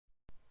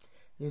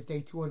is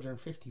day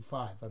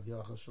 255 of the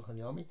Aruch Shulchan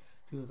Yomi.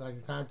 If you would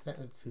like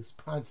to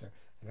sponsor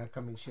an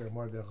upcoming share of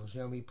more of the Aruch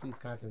Yomi, please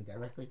contact me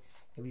directly.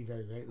 It'd be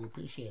very greatly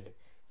appreciated.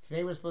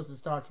 Today we're supposed to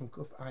start from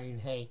Kuf Ayin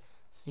Hey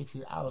Sif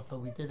Yud Aleph, but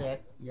we did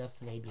that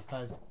yesterday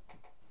because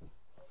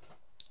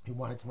we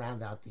wanted to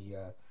round out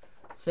the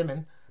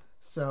Siman.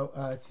 So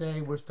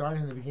today we're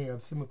starting at the beginning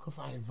of Siman Kuf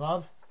Ayin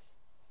Vav.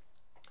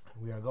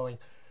 We are going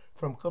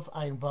from Kuf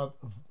Ayin Vav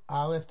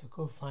Aleph to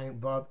Kuf Ayin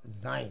Vav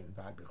Zayin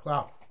Vad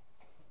Bichlal.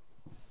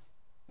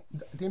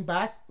 Din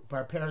Bas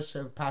Parperes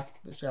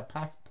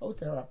Shapas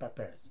Poter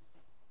Parperes.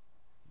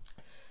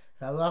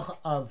 The halacha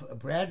of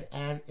bread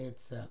and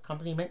its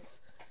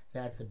accompaniments,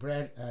 that the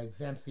bread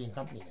exempts the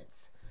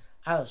accompaniments.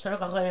 If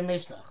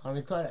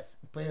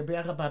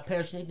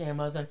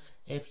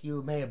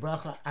you made a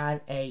bracha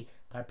on a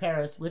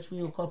parperes, which we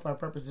will call for our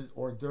purposes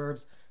hors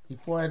d'oeuvres,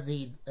 before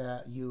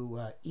you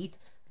eat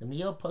the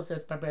meal,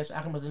 potes parperes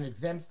acham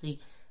exempts the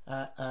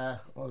they're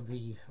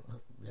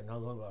no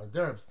longer hors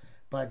d'oeuvres,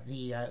 but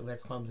the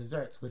let's call them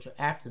desserts, which are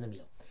after the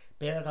meal.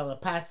 Berach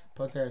alapas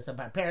potes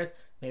parperes,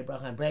 made a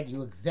bracha on bread,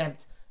 you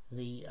exempt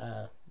the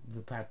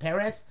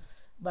parperes.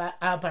 But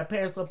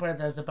parperes lo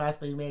parperes zapas,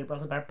 but you made a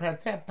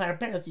bracha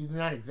parperes, you do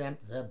not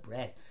exempt the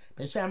bread.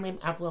 Beshamrim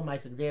aflo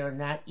ma'asek, they are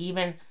not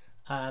even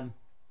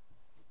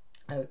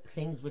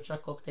things which are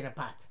cooked in a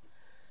pot.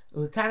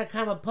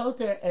 Tanakama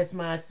poter es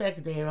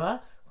ma'asek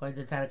deira.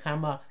 According to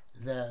Tanakama,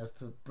 the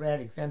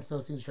bread exempts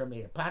those things which are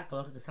made in a pot. But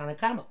look at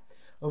Tanakama.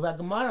 Over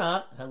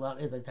Gemara, halach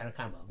is like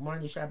Tanakama. Gemara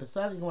nishar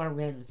b'safik. Gemara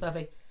remains the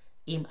suffix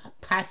im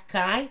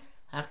paskai.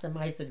 Hachta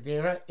ma'asek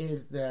deira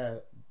is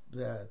the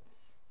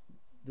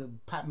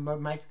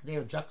mice they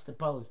are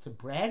juxtaposed to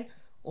bread,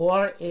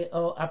 or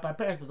a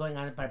parperes is going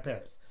on in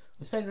parperes.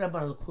 It's figured up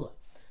on the kula,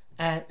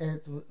 and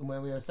it's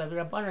when we have figured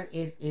up on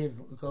it is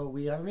go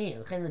we are me.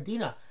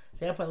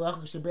 Therefore,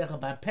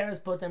 parperes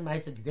potem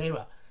mice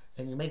kedera,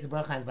 and you make the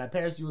bracha on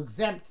parperes, you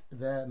exempt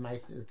the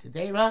mice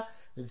kedera.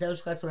 If you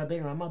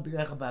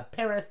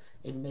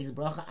make the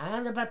bracha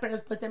on the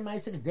parperes potem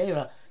mice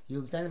kedera, you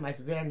exempt the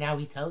mice kedera. Now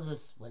he tells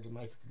us what the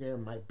mice kedera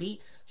might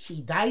be.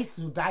 She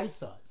daisu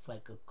daisa. It's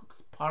like a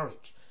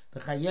porridge. The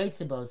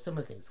chayotzibo,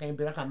 similar things. We made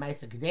a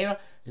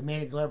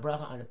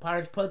bracha on the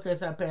porridge. Potres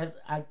parperes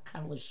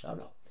akam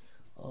l'shono.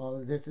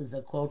 Oh, this is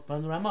a quote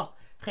from the Ramah.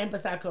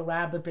 Interesting,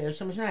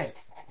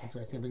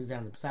 because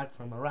down the Pesach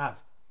from a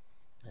Rav.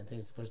 I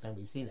think it's the first time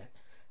we've seen that.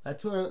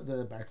 Batur,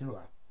 the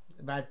Bartanura.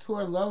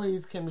 Batur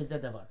Lois Kim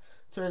Zeddavar.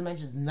 Torah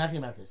mentions nothing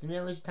about this. In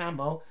English,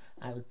 Tambo,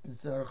 I would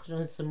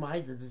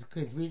surmise that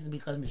his reason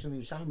because Mishnah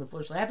Yushalmi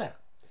before Shlevech.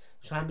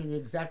 Shalmi, the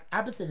exact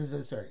opposite is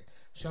asserted.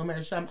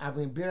 Shomer Sham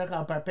Avlim Birach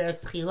al Parperes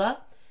Tchila.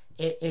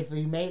 If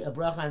we made a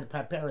bracha on the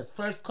parperes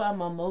first,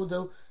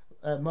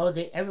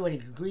 everybody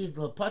agrees.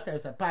 The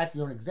poteres apats,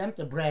 you don't exempt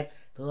the bread.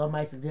 The lo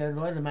ma'asek there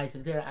nor the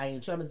ma'asek there.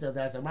 Ayin Shom is there.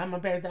 That's a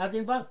Rambam parent out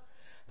in Vav.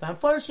 From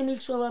Forshim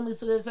Iksholam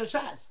Misudas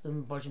Hashas. The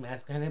Forshim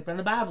ask him from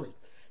the Bavli.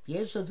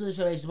 Ayin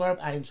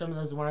Shom,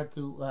 those who wanted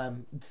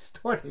to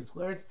distort his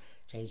words,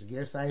 change the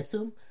gears, I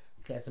assume.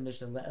 Guess in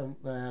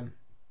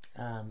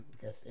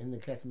the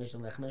Kesem Mishnah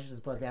Lech is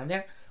brought down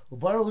there.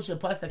 Uvaru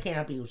Shapasa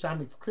cannot be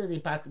Yerushalmi. It's clearly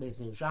Pascha based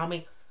in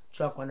Yerushalmi.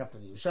 Chalk went up for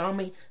the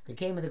Yerushalmi. They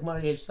came with the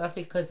Gemara Yesh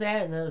Safik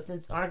Kazeh, and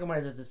since our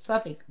Gemara there's a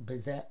Safik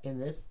Bezeh in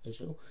this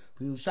issue.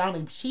 For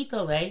Yerushalmi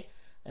Pshitale,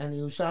 and the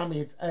Yerushalmi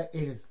it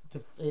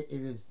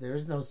is there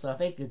is no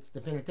Safik. It's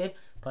definitive.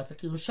 Pascha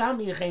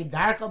Yerushalmi Yechein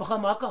Darka B'chal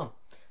Makom.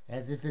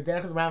 As is the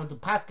derech of the Rambam to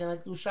Pascha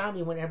like the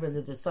Yerushalmi whenever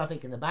there's a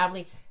Safik in the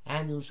Bavli,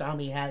 and the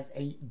Yerushalmi has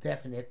a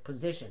definite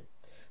position.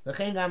 The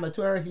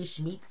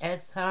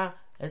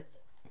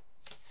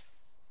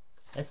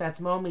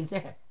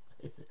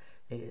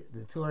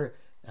Torah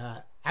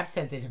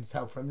absented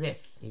himself from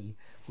this. He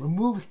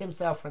removed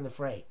himself from the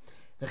fray.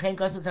 The Chen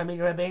Kosu Tamid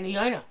Rabbeinu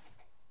Yoina.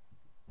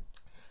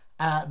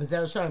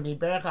 B'zel Shalom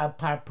Berach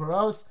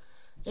Parperos.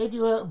 If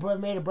you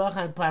made a bracha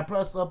on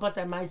parperos, lo put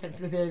that ma'aser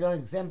kedera, don't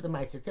exempt the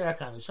ma'aser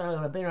terakan.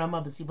 Shalom Rabbeinu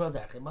Ramah b'sipro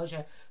derech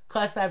Moshe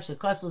Kosav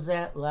shekos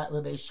v'zeh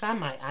lebei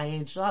Shammai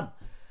ayin sham.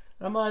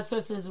 Ramah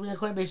says we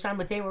according to Beisham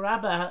Matei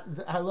Rabba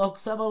halok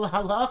sabol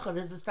halacha.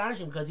 This is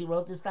astonishing because he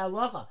wrote this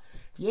halacha.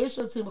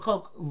 Yeshul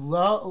tzimchok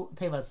lo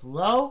tevas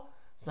lo.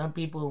 Some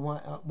people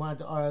want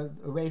to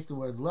erase the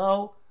word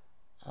lo.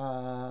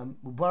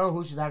 Baruch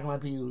hu shadach might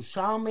be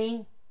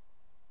Yerushalmi.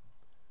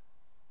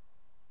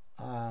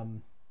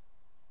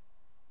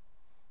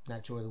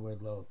 Not sure where the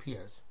word lo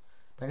appears,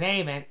 but in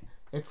any event,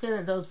 it's clear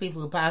that those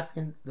people who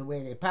paskin the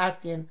way they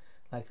paskin,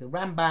 like the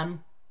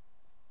Rambam.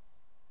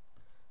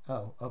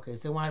 Oh, okay.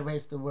 So they want to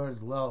erase the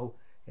word lo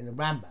in the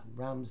Rambam.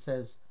 Rambam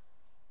says,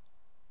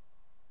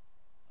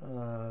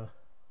 well,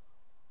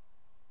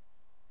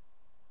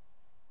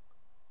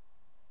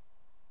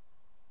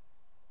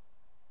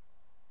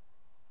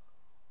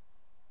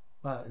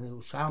 in the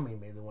Yerushalmi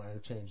maybe they want to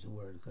change the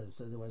word because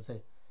they want to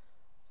say,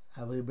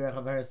 the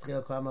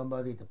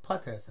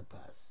poteres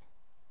apas.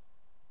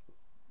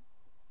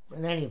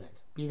 In any event,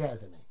 be that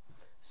as it may.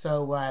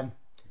 So,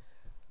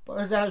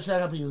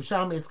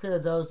 Yerushalmi, it's clear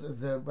that those of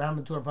the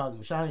Rambam Torah follow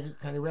Yerushalmi.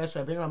 Kani Resh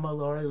Rabbeinu Ramah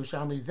Lora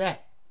Yerushalmi Zeh.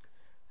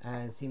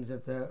 And it seems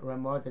that the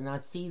Ramah did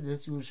not see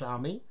this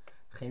Yerushalmi.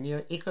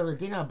 Chenir Ikar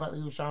Ladina, but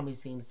Yerushalmi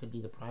seems to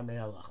be the primary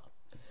halacha.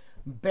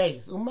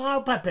 Base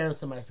Umar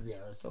Paperos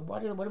Maisadera. So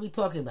what are we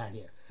talking about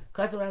here?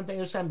 Because the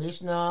Rambam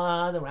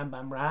Mishnah, the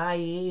Rambam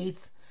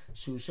writes,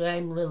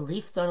 Shushaim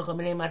Lifton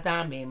Chominei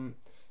Matamim.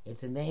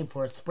 It's a name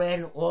for a spread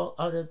and all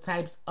other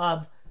types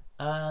of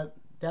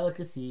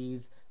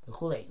delicacies.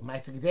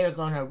 Maisadera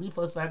Gon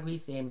Harifos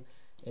Vagrisim.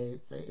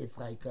 It's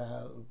like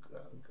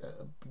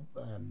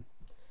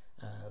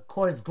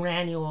coarse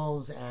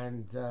granules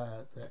and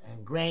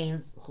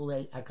grains.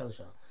 Chulei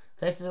Akalashon.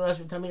 This is the Rosh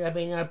Tamir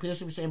Rabbeinu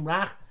Pirshu B'Shem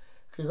Rach.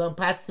 Going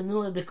past the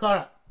new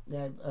bikara.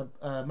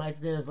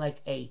 Maisadera is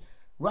like a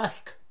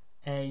rusk,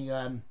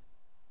 but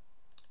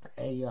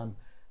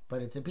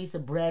it's a piece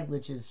of bread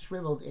which is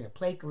shriveled in a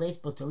plate. Les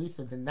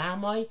botorisa the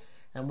namoy,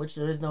 and which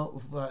there is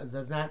no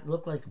does not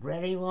look like bread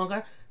any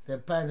longer. The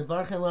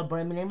varchen lo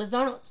b'rei minei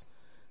mazonos,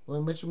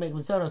 in which you make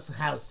mazonos.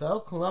 How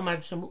so?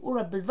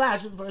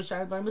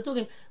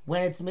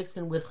 When it's mixed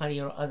in with honey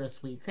or other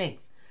sweet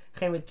things.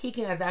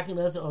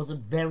 Those are also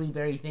very,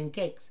 very thin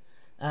cakes.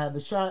 The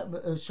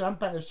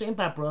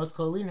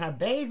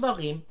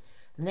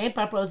name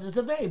papros is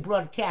a very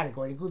broad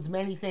category. It includes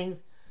many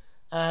things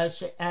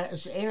which are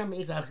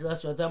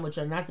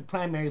not the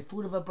primary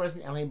food of a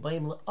person,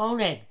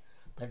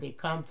 but they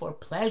come for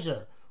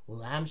pleasure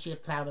and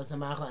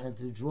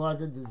to draw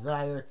the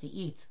desire to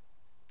eat.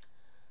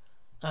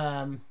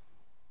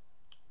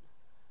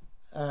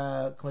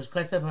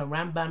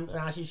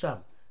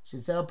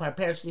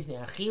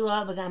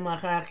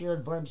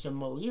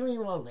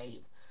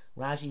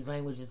 Rashi's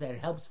language is that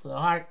it helps for the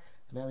heart,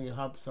 and mainly it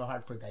helps the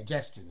heart for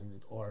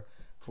digestion or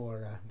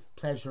for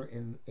pleasure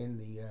in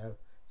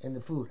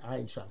the food.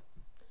 Ayin Sham.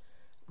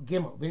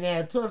 Gimel.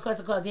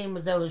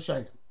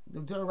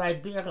 The Torah writes,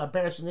 if you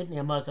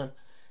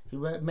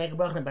make a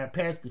bracha on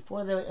parperes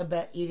before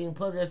the eating, you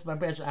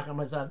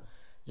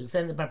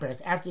extend the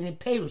parperes. After eating,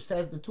 Perush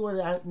says the Torah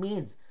that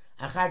means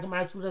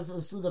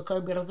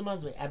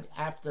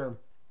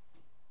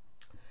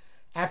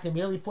after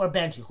meal, before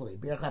benching.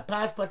 Bircha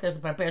pas, but there's a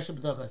parperes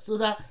b'tocha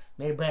suda.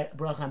 Made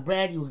bracha on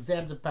bread, you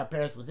exempt the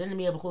parperes within the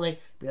meal.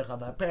 Bircha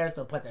parperes,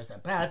 don't put there's a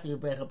pas. You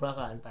break a bracha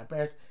on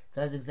parperes,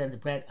 does exempt the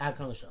bread.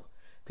 Akon shel.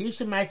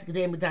 Pisha ma'aseh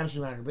gedera mitam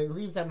shimon. But it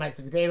leaves that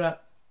ma'aseh gedera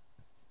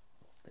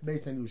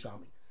based on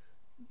Yerushalmi.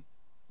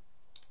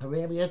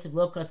 Rabbi Yosef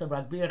lo kosav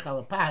rak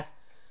bircha lapas,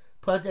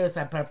 put there's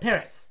a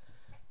parperes.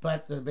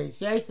 But the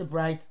Beis Yosef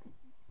writes,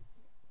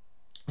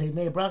 he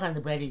made a bracha on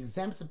the bread, he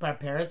exempts the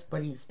parperes,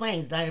 but he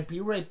explains that a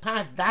puree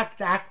pas dak,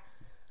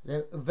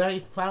 the very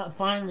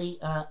finely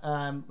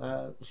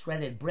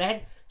shredded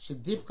bread,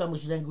 should diffkam,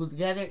 which you then glue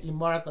together,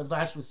 imarak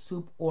advash with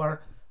soup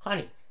or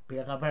honey.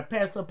 Bircha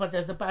parperes lo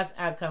pater zapas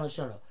ad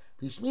kalashono.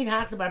 Bishmin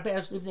hach the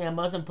parperes lifnei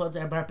hamazon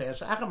pater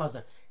parperes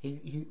achamazon.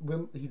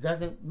 He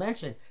doesn't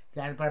mention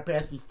that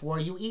parperes before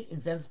you eat,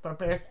 exempts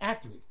parperes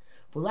after you eat.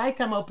 For like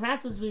tamo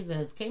practice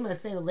reasons, came in the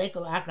same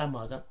lekal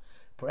achamazon.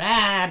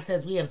 Perhaps,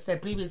 as we have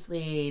said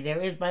previously,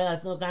 there is by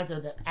us no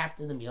concept that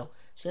after the meal.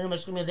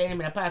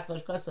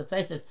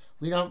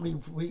 We don't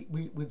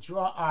we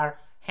withdraw our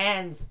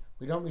hands.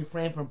 We don't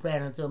refrain from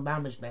prayer until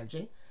mamish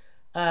benching.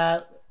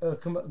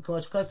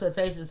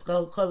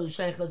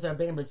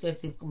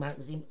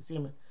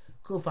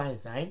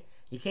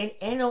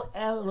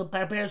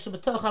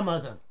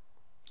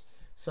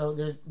 So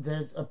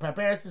there's a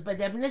parperes by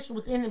definition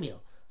within the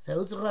meal.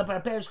 So for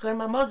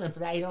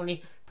that you don't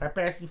need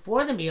parperes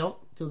before the meal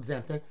to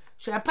exempt it.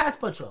 Pas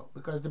patrol,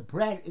 because the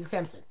bread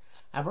exempts it.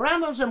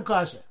 Avrambam shem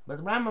kosher, but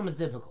the Rambam is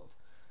difficult.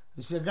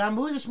 The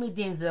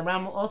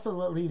Rambam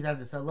also leaves out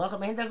this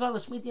halacha.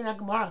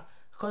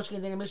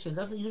 It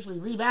doesn't usually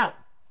leave out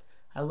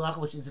halacha,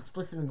 which is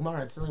explicit in the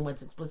Gemara. It's only when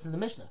it's explicit in the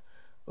Mishnah.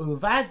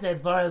 Uvad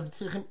said,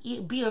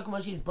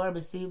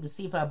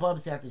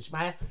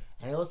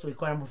 and I also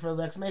require him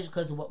further explanation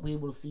because of what we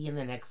will see in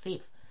the next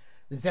sif.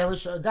 You made a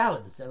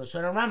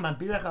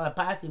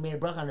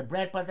bracha on the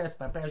bread,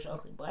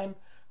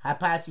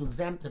 hapas, you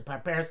exempt the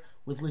parperes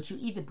with which you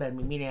eat the bread,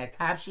 meaning a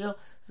tavshil,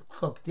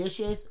 cooked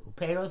dishes,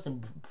 uperos,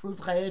 and fruit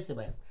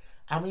chayotzebem.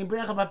 And when you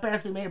made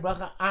a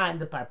bracha on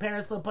the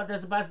parperes,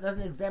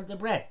 doesn't exempt the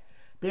bread.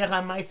 Bircha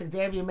on ma'aseh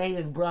gedera, you made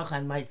a bracha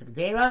on ma'aseh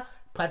gedera,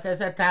 pater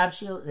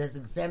tavshil, this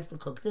exempts the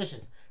cooked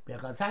dishes.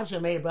 Bircha on tavshil,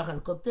 made a bracha on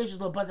the cooked dishes,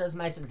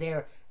 ma'aseh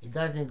gedera, it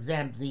doesn't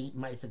exempt the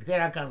ma'aseh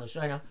gedera, kan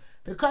l'shono.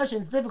 Because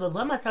it's difficult.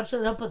 Have a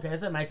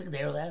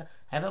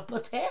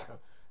poter.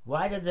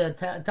 Why does a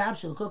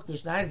tavshil cooked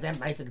dish not exempt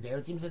ma'aseh gedera?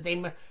 It seems that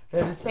they're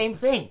the same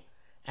thing.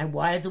 And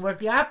why does it work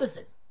the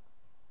opposite?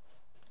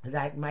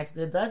 That ma'aseh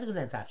gedera does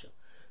exempt tavshil.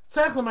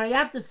 Tzarech you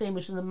have to say the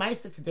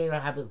ma'aseh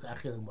gedera have a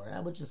achilim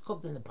mora, which is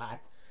cooked in the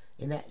pot,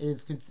 and that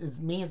is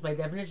means by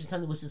definition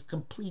something which is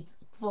complete,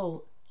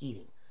 full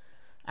eating.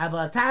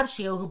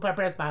 Tavshil who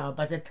parperes,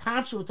 but the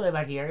tavshil we're talking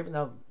about here, even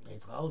though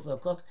it's also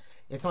cooked,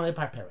 it's only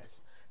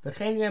parperes. The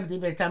Chenium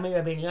Dibir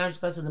Tamir Rabbeinu Yonah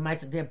because of the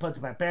Ma'aseh gedera put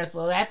to parperes.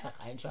 Well, that's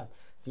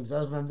seems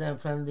also from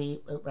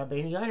the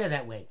Rabbeinu Yonah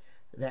that way.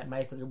 That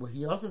Ma'aseh,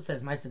 he also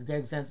says Ma'aseh gedera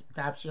exempts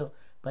tavshil,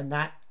 but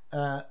not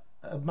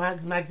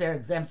Mike there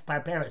exempts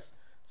parperis,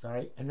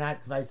 and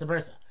not vice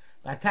versa.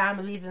 But time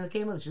and reason the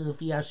came with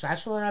Shilufia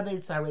Shashal and Rabbi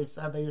Saray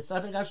Savay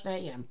Safik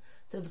Ashnayim.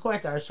 Since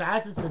according to our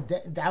Shas, it's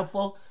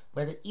doubtful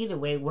whether either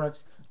way it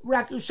works.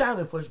 Raku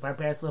Shami for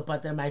parperis will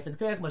put their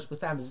Maisaktera. Mush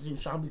Kustam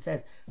Shami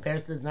says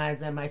Paris does not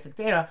exempt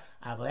Maisaktera.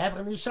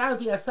 Avalev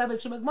Shalufia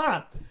Savik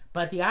Shemagmara.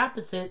 But the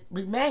opposite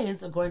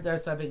remains according to our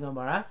Savik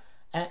Gemara.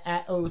 And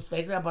it's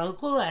Fekra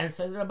Banakula.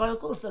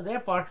 So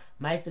therefore,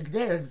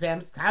 Maisaktera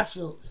exempts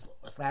Tafshil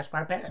 /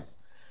 parperis.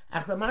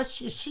 But why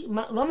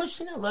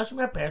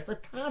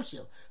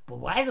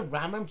the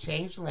Rambam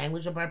changed the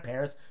language of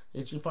parperis?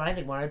 Did she find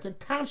they wanted to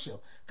tavshil?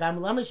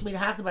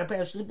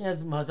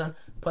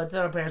 Puts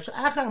our parperis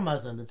achar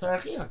mazon. The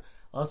tzarachir.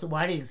 Also,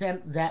 why do you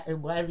exempt that?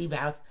 Why leave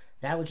out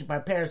that which is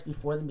parperis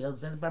before the meal,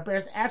 exempt the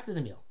parperis after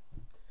the meal?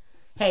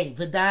 Hey,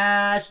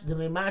 v'dash the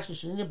memash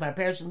shenina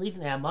parperis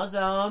shenlifnei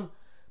hamazon.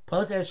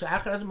 Poter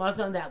shachar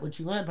mazon. That which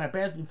you learn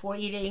parperis before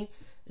eating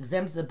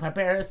exempts the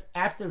parperis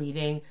after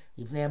eating.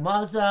 And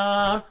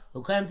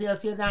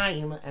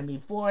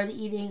before the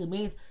eating, it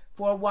means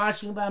for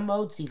washing by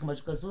motzi.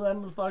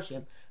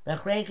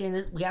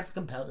 We have to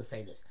compel to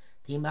say this.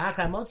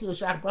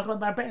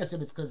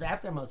 If it's because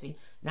after motzi,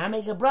 now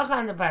make a bracha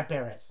on the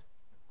parperis.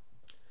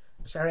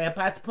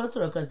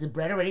 Because the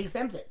bread already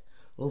exempted.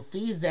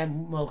 According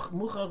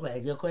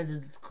to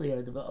it's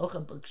clear, the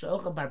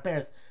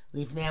parperis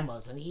leaf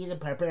namos and eat the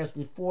parperis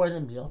before the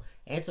meal.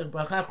 Answer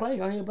bracha. You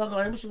don't need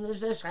bracha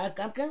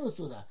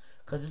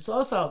because it's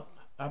also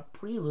a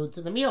prelude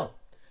to the meal.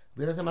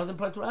 Birchas Hamazon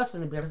put to us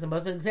and the Birchas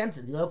Hamazon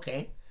exempted.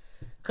 Okay,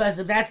 because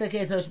if that's the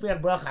case, there should be a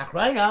bracha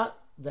achrayna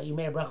that you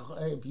made a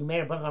bracha. If you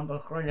made a bracha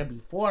achrayna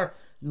before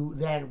you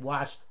then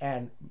washed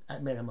and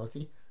made a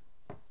motzi.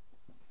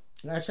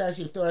 How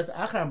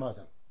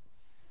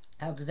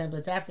exempt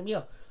it's after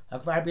meal? He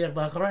cut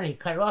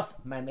it off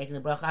by making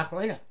the bracha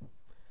achrayna.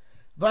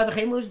 Rabbi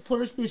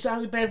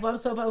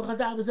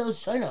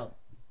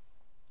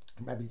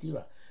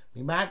Zira.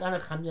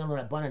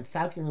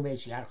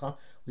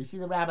 We see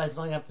the rabbis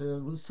going up to the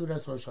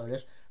Sudas Rosh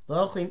Chodesh,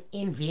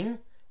 in vin,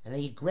 and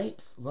they eat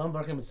grapes. Lo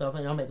Barchim Sofa,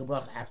 and don't make a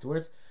bracha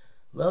afterwards.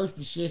 Lo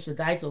B'Sheish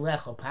Daito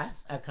Lecho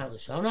Pas Akan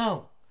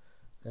L'Shono.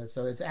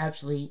 So it's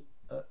actually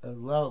a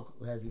lo,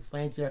 as he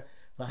explains here.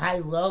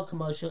 V'Hai Lo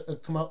Kamo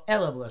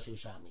Ela B'Rosh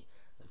Shami.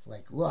 It's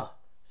like lo.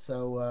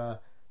 So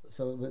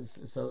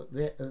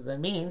that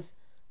means,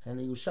 and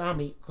the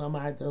Yushami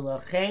Klamar De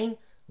Lachain.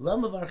 In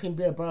other words,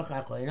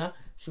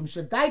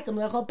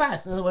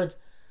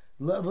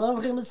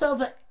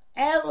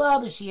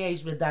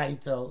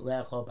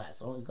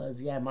 only because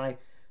he had mind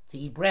to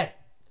eat bread.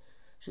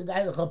 And the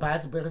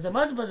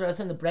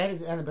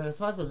bread and the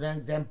Birchas then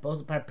exempt both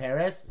the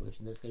parperis, which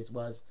in this case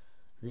was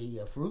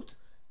the fruit,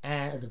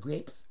 and the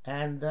grapes,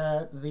 and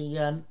the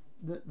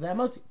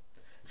motzi.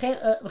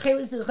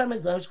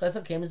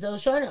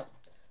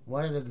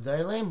 One of the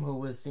Gedolim,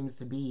 who seems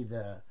to be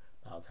the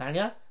Baal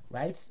Tanya,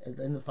 writes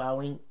in the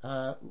following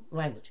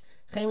language.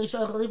 I'm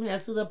using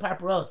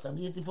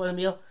for the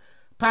meal.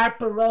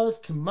 Parperos,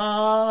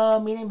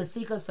 kima, meaning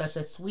masika, such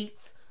as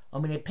sweets,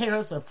 or meaning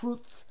peros, or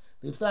fruits.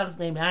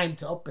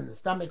 To open the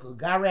stomach,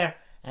 lugarer,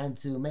 and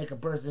to make a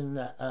person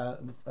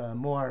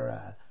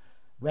more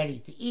ready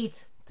to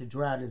eat, to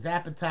draw out his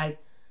appetite.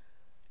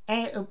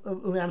 And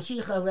bring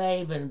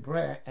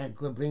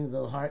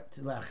the heart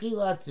to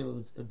lachila,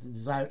 to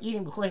desire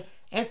eating.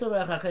 And so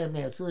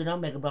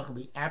don't make a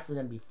bracha after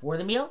them before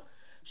the meal.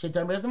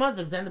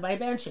 Exempted by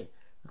benching.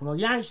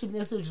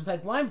 Just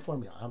like wine before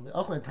meal.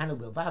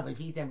 If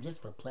you eat them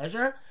just for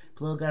pleasure,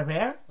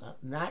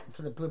 not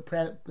for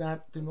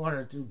not in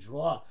order to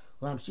draw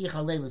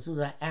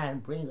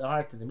and bring the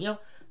heart to the meal.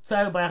 You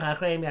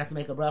have to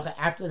make a bracha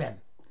after them.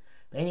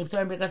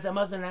 Because the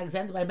Muslim not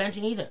exempted by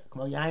benching either.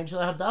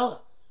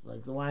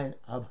 Like the wine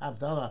of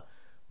Havdalah,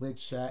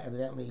 which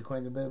evidently,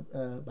 according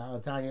to Baal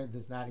Tanya,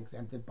 is not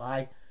exempted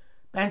by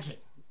benching.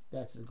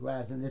 That's the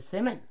Graz in the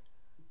Simon.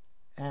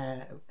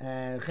 Chen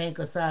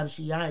Kosav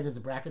Shiyain, there's a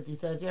bracket he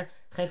says here.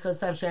 Chen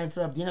Kosav Shayin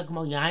Tzarav Dina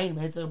Kmo Yain,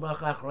 Meitzer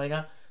Bracha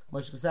Achroina,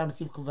 Moshe Kosav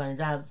Sif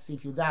Kuvaindav,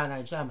 Sif Yudah,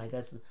 Nain Sham. I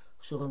guess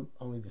Shulchan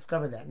only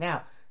discovered that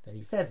now that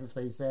he says this,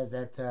 but he says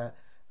that,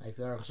 like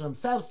the Aruch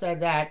himself said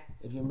that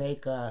if you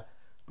make a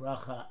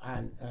bracha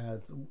on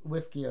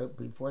whiskey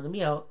before the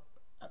meal,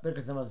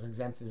 because the most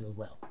exempts as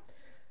well.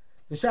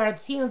 The Sharat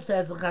Tzilin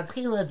says it's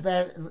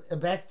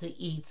best to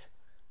eat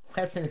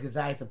less than a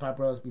kazayas of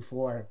parperos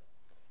before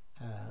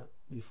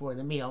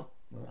the meal.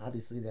 Well,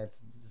 obviously,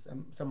 that's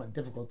somewhat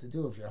difficult to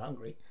do if you're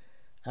hungry.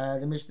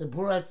 The Mishnah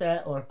Berurah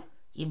said, or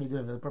even do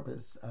it for the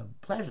purpose of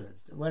pleasure,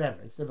 it's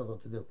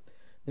difficult to do.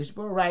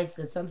 Mishnah Berurah writes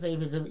that some say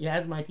if he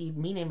has my teeth,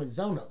 meaning with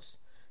zonos,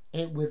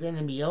 within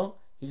the meal,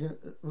 he can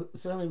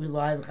certainly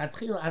rely on the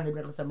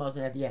Birchas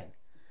Hamazon at the end.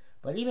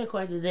 But even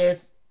according to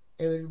this,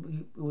 it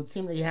would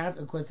seem that you have,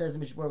 of course, says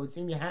Mishnah Berurah, it would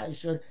seem you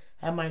should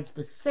have mind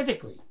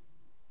specifically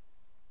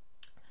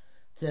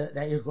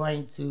that you're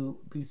going to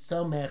be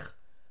somech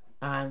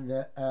on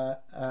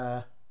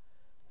to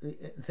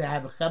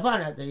have a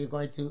kavanah that you're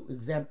going to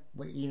exempt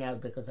what you eat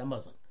out because I'm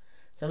Muslim.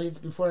 Somebody eats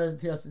before the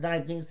Tilas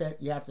Yadayim thinks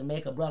that you have to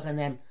make a bracha on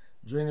them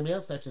during the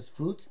meal, such as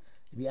fruits.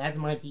 If you ask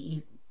them to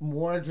eat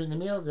more during the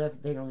meal,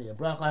 they don't need a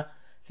bracha.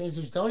 Things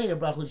which don't need a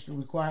bracha, which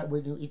require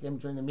when you eat them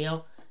during the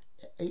meal,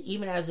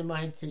 even as in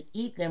mind to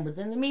eat them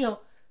within the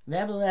meal,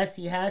 nevertheless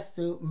he has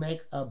to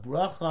make a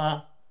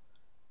bracha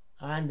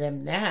on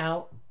them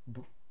now.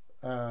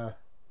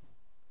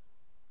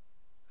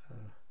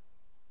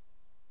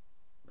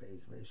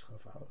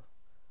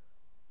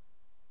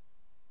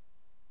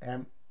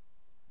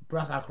 Bracha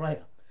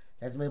achrayna.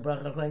 That's my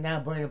bracha achrayna now,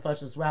 burning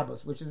fashos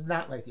rabbos, which is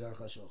not like the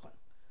Aruch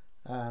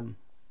HaShulchan.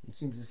 It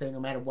seems to say no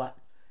matter what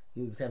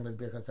you accept with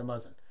Birkas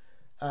Hamazon.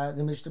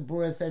 The Mishnah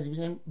Berurah says if you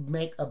didn't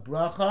make a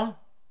bracha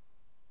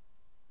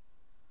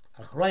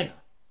achrayna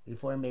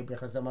before you made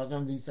Birkas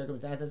Hamazon in these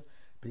circumstances,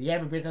 but you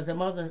have a Birkas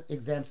Hamazon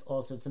exempts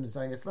all sorts of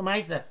mitzvahs.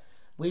 Lamaisa,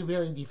 we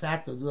really de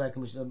facto do like the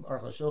Mishnah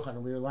Aruch HaShulchan,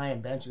 and we rely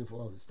on benching for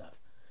all this stuff.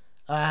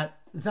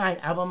 Zayin,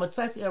 aval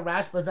matzasi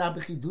arash bazal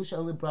b'chidusha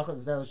libracha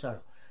zel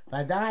sharo.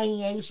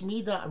 V'adayin yesh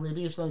mida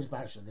revi'ah shlo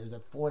nishbarsha. There's a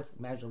fourth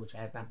measure which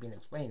has not been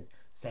explained,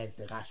 says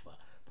the Rashba.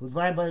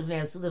 V'dvarim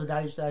b'livnei asuda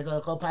v'dayin shlo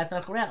yitol pas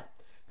achrel.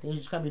 Things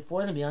which come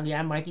before them, beyond the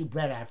am might eat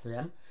bread after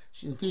them.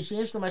 So you couldn't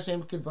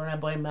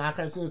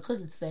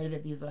say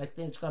that these are like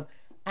things come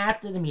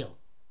after the meal.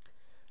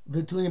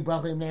 Between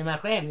bracha and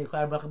machrem, they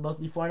require bracha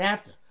both before and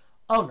after.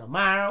 Oh no,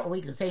 or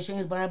we can say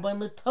shein dvarim b'im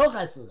mitoch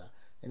asuda.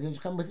 And these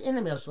come within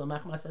the meal,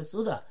 shlomach mas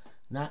suda,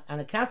 not on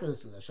account of the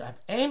suda. Shaf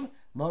aim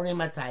morim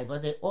matayva.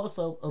 They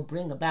also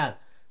bring about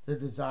the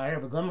desire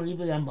of a gam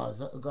ribu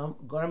yamaza,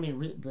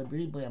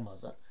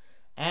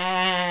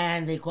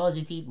 and they cause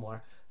you to eat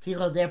more.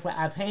 Therefore,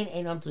 avhein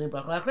einam tuin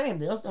bracha achrayim.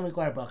 They also don't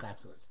require bracha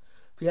afterwards.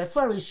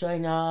 Fiasfara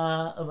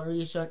rishona of a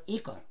rishon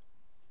ikar.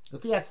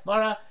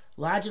 Fiasfara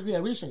logically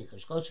a rishon ikar.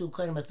 Shkoshu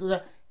koyin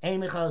masuda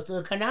ein michal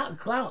suda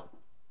klal.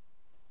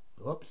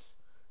 Oops.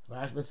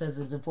 Rashba says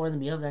if it's before the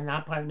meal, they're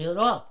not part of the meal at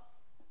all.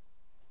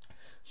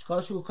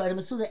 Shkoshu koyin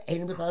masuda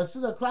ein michal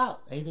suda klal.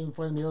 Anything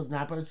before the meal is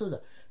not part of the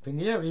suda.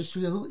 Finirli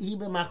shuhu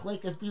ibe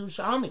machlekas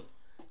birushalmi.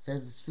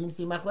 Says seems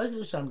to be machlekas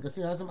birushalmi because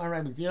he doesn't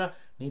Rabbi Zira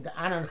mean the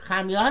anon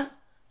chamyan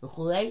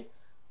v'chulei,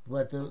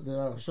 what the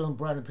Rishon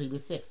brought in the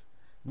previous sif.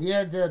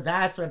 Near the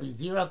das Rabbi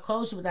Zira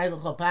kol shebedai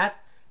l'chol pas.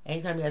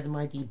 Anytime he has in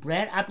mind to eat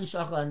bread, api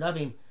shachal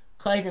anavim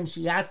koydem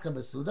shiyaska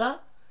b'suda.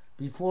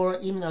 Before,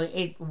 even though he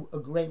ate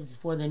grapes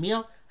before the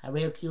meal,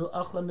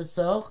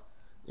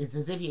 it's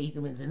as if you eat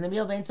them within the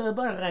meal. Then so I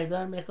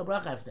don't make a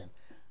bracha after them.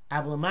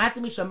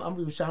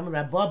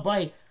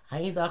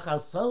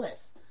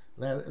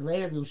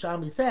 Later the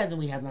Yerushalmi says, and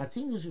we have not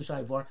seen this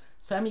Yerushalmi before,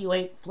 some of you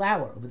ate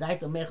flour. And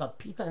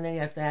then he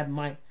has to have in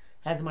mind,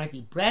 to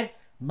eat bread.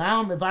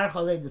 There's the have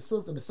to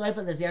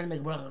make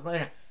a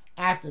bracha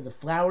after the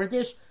flour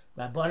dish.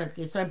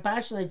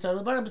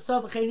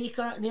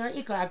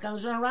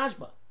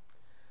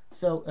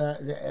 So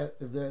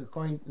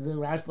according to the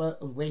Rashba,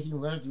 the way he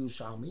learned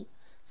Yerushalmi,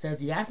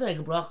 says you have to make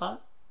a bracha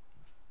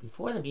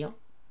before the meal,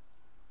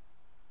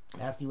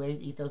 after you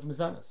eat those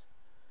mazonos.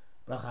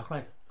 Bracha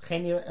achrayna.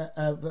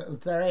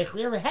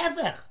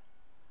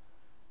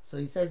 So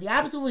he says the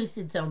opposite of what he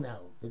said till now.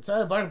 It's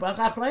all about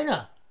bracha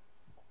achrayna.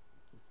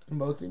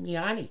 Mostly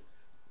miyani.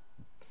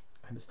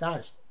 I'm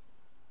astonished.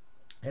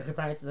 How's it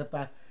going to explain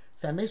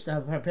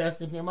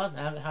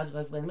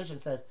the Mishnah? It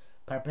says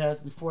prepares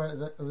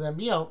before the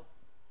meal.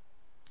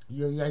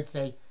 You'd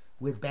say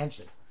with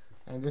benching,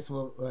 and this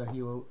will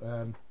he will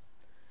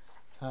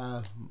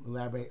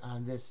elaborate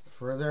on this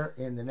further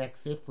in the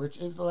next sif, which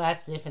is the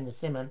last sif in the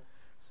Siman.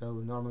 So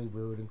normally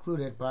we would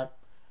include it, but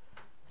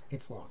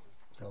it's long,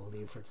 so we'll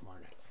leave it for tomorrow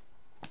night.